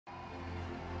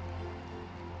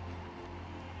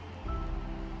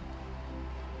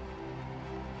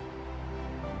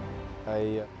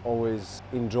I always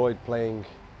enjoyed playing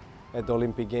at the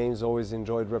Olympic Games, always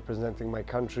enjoyed representing my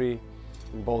country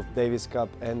in both Davis Cup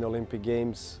and the Olympic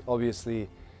Games. Obviously,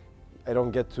 I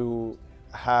don't get to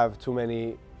have too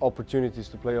many opportunities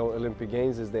to play Olympic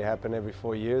Games as they happen every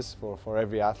 4 years for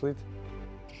every athlete.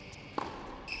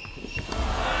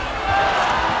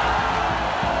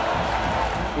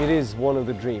 It is one of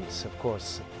the dreams, of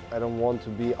course. I don't want to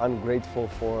be ungrateful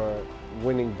for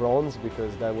winning bronze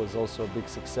because that was also a big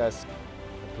success.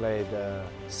 I played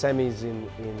semis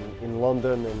in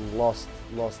London and lost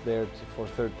there for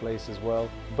third place as well.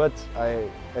 But I,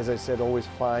 as I said, always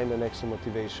find an extra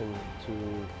motivation to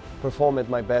perform at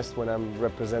my best when I'm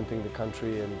representing the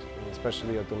country, and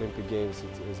especially at the Olympic Games,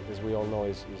 as we all know,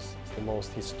 is the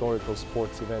most historical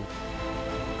sports event.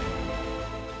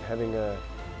 Having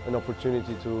an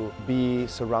opportunity to be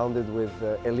surrounded with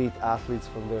elite athletes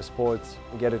from their sports,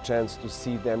 get a chance to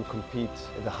see them compete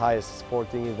at the highest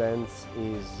sporting events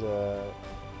is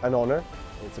an honor,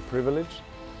 it's a privilege.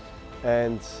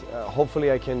 And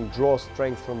hopefully I can draw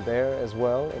strength from there as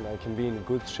well, and I can be in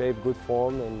good shape, good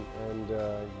form, and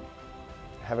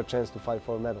have a chance to fight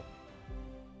for a medal.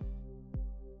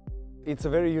 It's a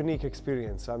very unique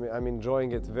experience. I'm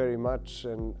enjoying it very much,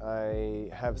 and I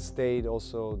have stayed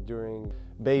also during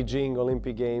Beijing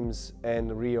Olympic Games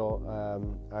and Rio.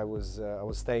 I was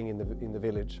staying in the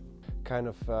village, kind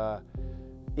of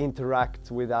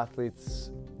interact with athletes,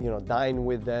 you know, dine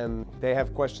with them. They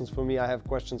have questions for me, I have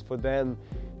questions for them.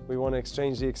 We want to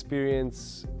exchange the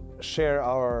experience, share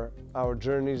our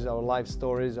journeys, our life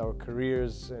stories, our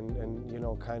careers, and you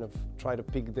know, kind of try to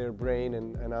pick their brain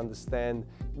and understand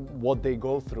what they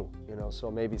go through, you know, so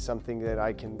maybe something that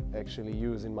I can actually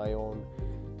use in my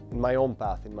own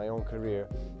path, in my own career,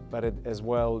 but as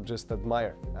well just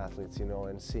admire athletes, you know,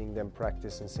 and seeing them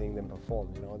practice and seeing them perform,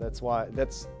 you know.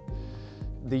 That's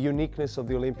the uniqueness of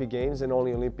the Olympic Games, and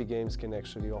only Olympic Games can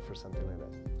actually offer something like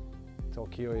that.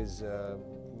 Tokyo is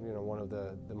you know, one of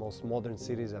the most modern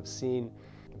cities I've seen.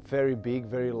 Very big,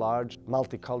 very large,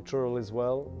 multicultural as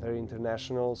well, very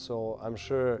international. So I'm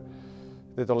sure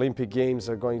that Olympic Games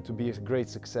are going to be a great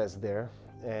success there.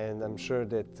 And I'm sure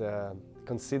that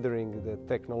considering the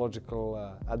technological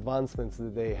advancements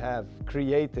that they have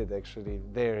created actually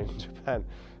there in Japan,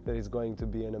 that it's going to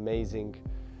be an amazing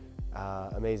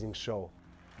show.